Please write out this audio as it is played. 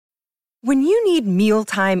When you need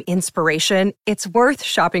mealtime inspiration, it's worth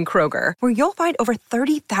shopping Kroger, where you'll find over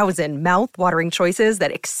 30,000 mouth-watering choices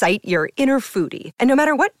that excite your inner foodie. And no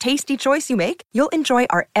matter what tasty choice you make, you'll enjoy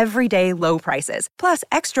our everyday low prices, plus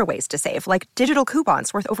extra ways to save, like digital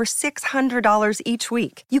coupons worth over $600 each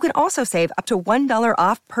week. You can also save up to $1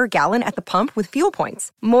 off per gallon at the pump with fuel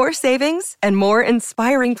points. More savings and more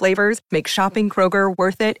inspiring flavors make shopping Kroger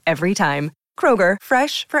worth it every time. Kroger,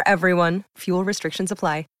 fresh for everyone. Fuel restrictions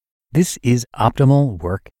apply. This is Optimal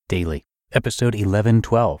Work Daily, episode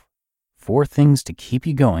 1112, 4 Things to Keep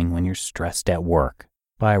You Going When You're Stressed at Work,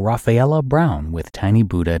 by Raphaela Browne with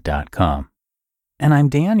tinybuddha.com. And I'm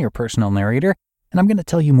Dan, your personal narrator, and I'm going to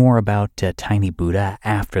tell you more about Tiny Buddha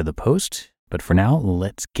after the post, but for now,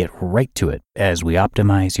 let's get right to it as we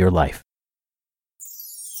optimize your life.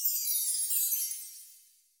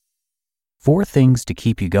 4 Things to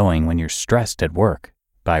Keep You Going When You're Stressed at Work,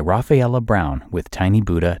 by Raphaela Browne with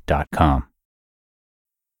tinybuddha.com.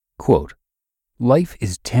 Quote, "Life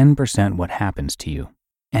is 10% what happens to you,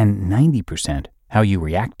 and 90% how you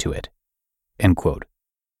react to it." End quote.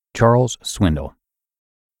 Charles Swindoll.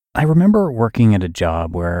 I remember working at a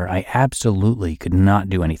job where I absolutely could not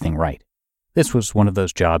do anything right. This was one of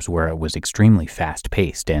those jobs where it was extremely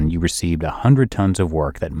fast-paced and you received 100 tons of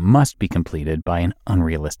work that must be completed by an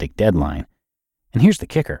unrealistic deadline. And here's the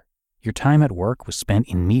kicker. Your time at work was spent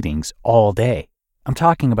in meetings all day. I'm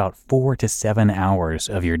talking about 4 to 7 hours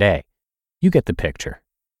of your day. You get the picture.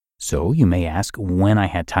 So you may ask when I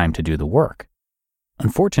had time to do the work.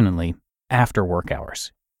 Unfortunately, after work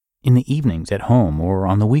hours. In the evenings at home or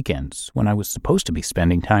on the weekends when I was supposed to be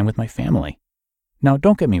spending time with my family. Now,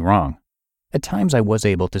 don't get me wrong. At times I was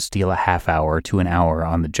able to steal a half hour to an hour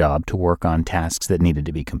on the job to work on tasks that needed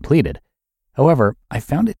to be completed. However, I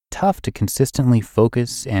found it tough to consistently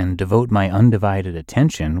focus and devote my undivided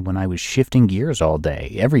attention when I was shifting gears all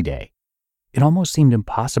day, every day. It almost seemed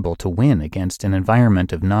impossible to win against an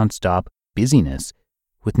environment of nonstop busyness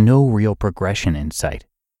with no real progression in sight.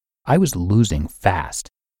 I was losing fast.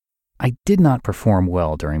 I did not perform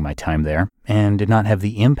well during my time there and did not have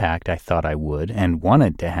the impact I thought I would and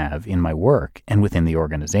wanted to have in my work and within the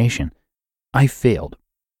organization. I failed,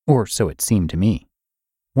 or so it seemed to me.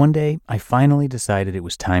 One day, I finally decided it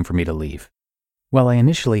was time for me to leave. While I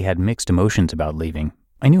initially had mixed emotions about leaving,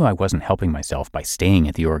 I knew I wasn't helping myself by staying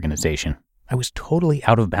at the organization. I was totally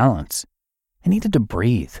out of balance. I needed to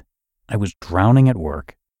breathe. I was drowning at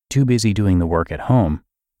work, too busy doing the work at home,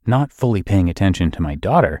 not fully paying attention to my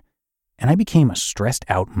daughter, and I became a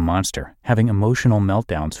stressed-out monster, having emotional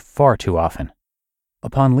meltdowns far too often.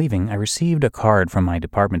 Upon leaving, I received a card from my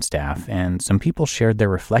department staff, and some people shared their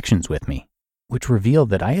reflections with me, which revealed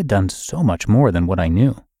that I had done so much more than what I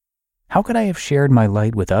knew. How could I have shared my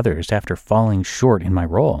light with others after falling short in my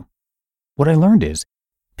role? What I learned is,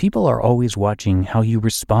 people are always watching how you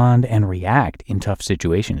respond and react in tough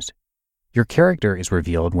situations. Your character is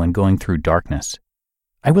revealed when going through darkness.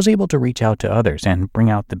 I was able to reach out to others and bring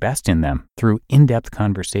out the best in them through in-depth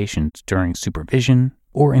conversations during supervision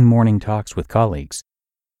or in morning talks with colleagues.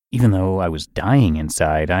 Even though I was dying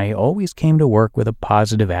inside, I always came to work with a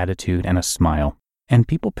positive attitude and a smile, and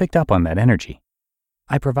people picked up on that energy.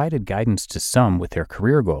 I provided guidance to some with their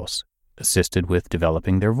career goals, assisted with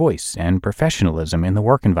developing their voice and professionalism in the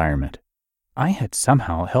work environment. I had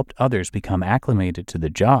somehow helped others become acclimated to the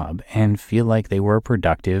job and feel like they were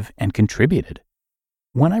productive and contributed.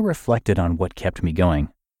 When I reflected on what kept me going,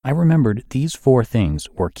 I remembered these 4 things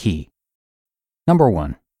were key. Number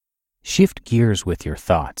 1. Shift gears with your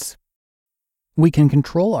thoughts. We can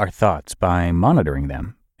control our thoughts by monitoring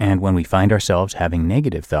them, and when we find ourselves having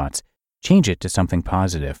negative thoughts, change it to something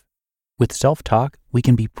positive. With self-talk, we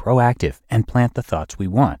can be proactive and plant the thoughts we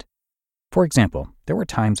want. For example, there were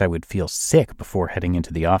times I would feel sick before heading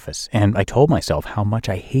into the office, and I told myself how much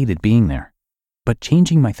I hated being there. But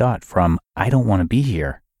changing my thought from, "I don't want to be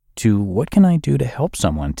here," to "What can I do to help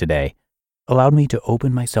someone today?" allowed me to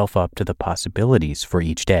open myself up to the possibilities for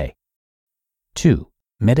each day. 2.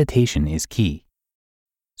 Meditation is key.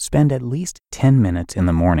 Spend at least 10 minutes in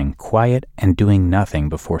the morning quiet and doing nothing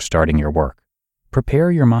before starting your work.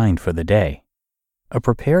 Prepare your mind for the day. A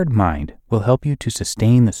prepared mind will help you to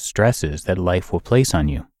sustain the stresses that life will place on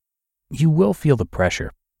you. You will feel the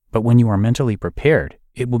pressure, but when you are mentally prepared,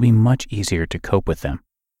 it will be much easier to cope with them.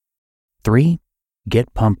 3.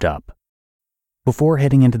 Get pumped up. Before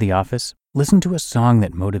heading into the office, listen to a song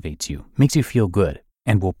that motivates you, makes you feel good,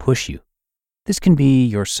 and will push you. This can be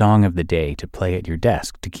your song of the day to play at your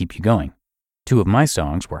desk to keep you going. 2 of my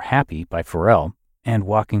songs were Happy by Pharrell and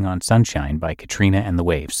Walking on Sunshine by Katrina and the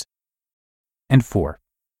Waves. And 4,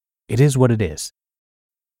 it is what it is.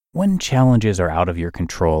 When challenges are out of your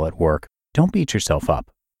control at work, Don't beat yourself up.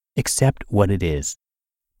 Accept what it is.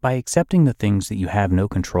 By accepting the things that you have no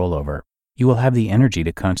control over, you will have the energy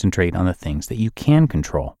to concentrate on the things that you can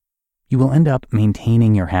control. You will end up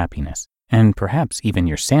maintaining your happiness, and perhaps even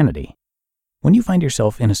your sanity. When you find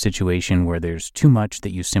yourself in a situation where there's too much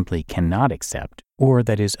that you simply cannot accept, or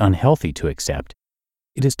that is unhealthy to accept,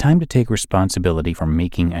 it is time to take responsibility for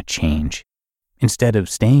making a change. Instead of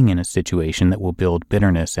staying in a situation that will build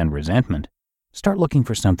bitterness and resentment, start looking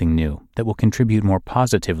for something new that will contribute more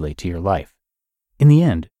positively to your life. In the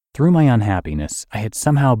end, through my unhappiness, I had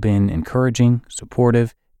somehow been encouraging,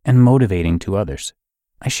 supportive, and motivating to others.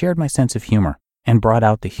 I shared my sense of humor and brought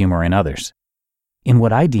out the humor in others. In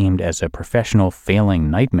what I deemed as a professional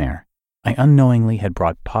failing nightmare, I unknowingly had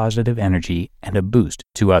brought positive energy and a boost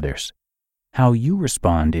to others. How you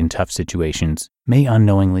respond in tough situations may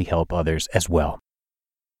unknowingly help others as well.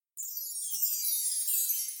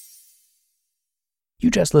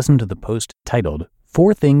 You just listened to the post titled,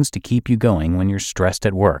 4 Things to Keep You Going When You're Stressed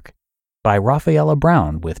at Work, by Raphaela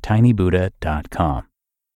Browne with tinybuddha.com.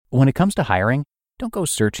 When it comes to hiring, don't go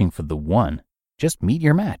searching for the one. Just meet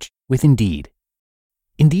your match with Indeed.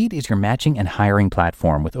 Indeed is your matching and hiring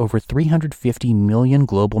platform with over 350 million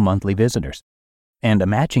global monthly visitors, and a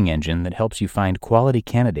matching engine that helps you find quality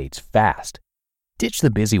candidates fast. Ditch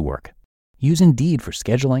the busy work. Use Indeed for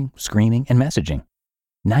scheduling, screening, and messaging.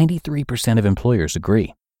 93% of employers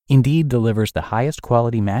agree. Indeed delivers the highest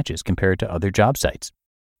quality matches compared to other job sites.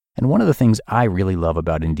 And one of the things I really love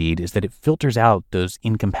about Indeed is that it filters out those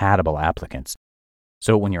incompatible applicants.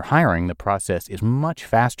 So when you're hiring, the process is much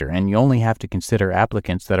faster, and you only have to consider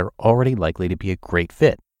applicants that are already likely to be a great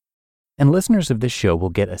fit. And listeners of this show will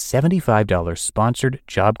get a $75 sponsored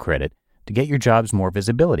job credit to get your jobs more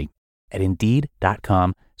visibility at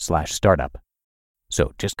Indeed.com/startup.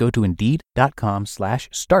 So just go to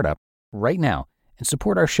Indeed.com/startup right now and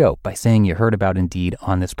support our show by saying you heard about Indeed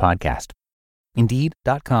on this podcast.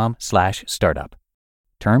 Indeed.com/startup.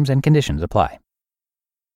 Terms and conditions apply.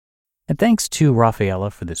 And thanks to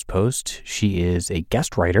Raphaela for this post. She is a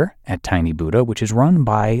guest writer at Tiny Buddha, which is run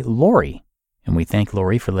by Lori. And we thank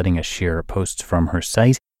Lori for letting us share posts from her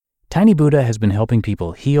site. Tiny Buddha has been helping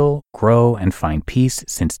people heal, grow, and find peace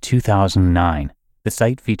since 2009. The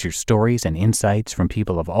site features stories and insights from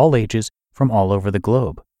people of all ages from all over the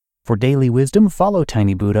globe. For daily wisdom, follow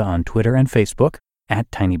Tiny Buddha on Twitter and Facebook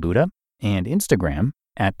at Tiny Buddha and Instagram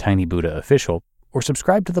at Tiny Buddha Official, or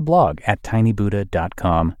subscribe to the blog at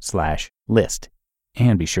tinybuddha.com/list.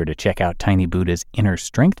 And be sure to check out Tiny Buddha's Inner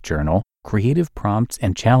Strength Journal, Creative Prompts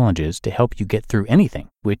and Challenges to Help You Get Through Anything,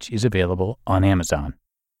 which is available on Amazon.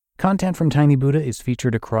 Content from Tiny Buddha is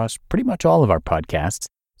featured across pretty much all of our podcasts.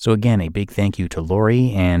 So again, a big thank you to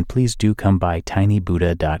Lori, and please do come by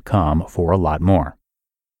tinybuddha.com for a lot more.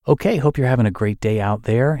 Okay, hope you're having a great day out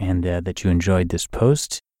there and that you enjoyed this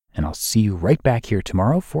post. And I'll see you right back here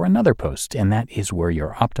tomorrow for another post, and that is where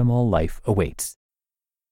your optimal life awaits.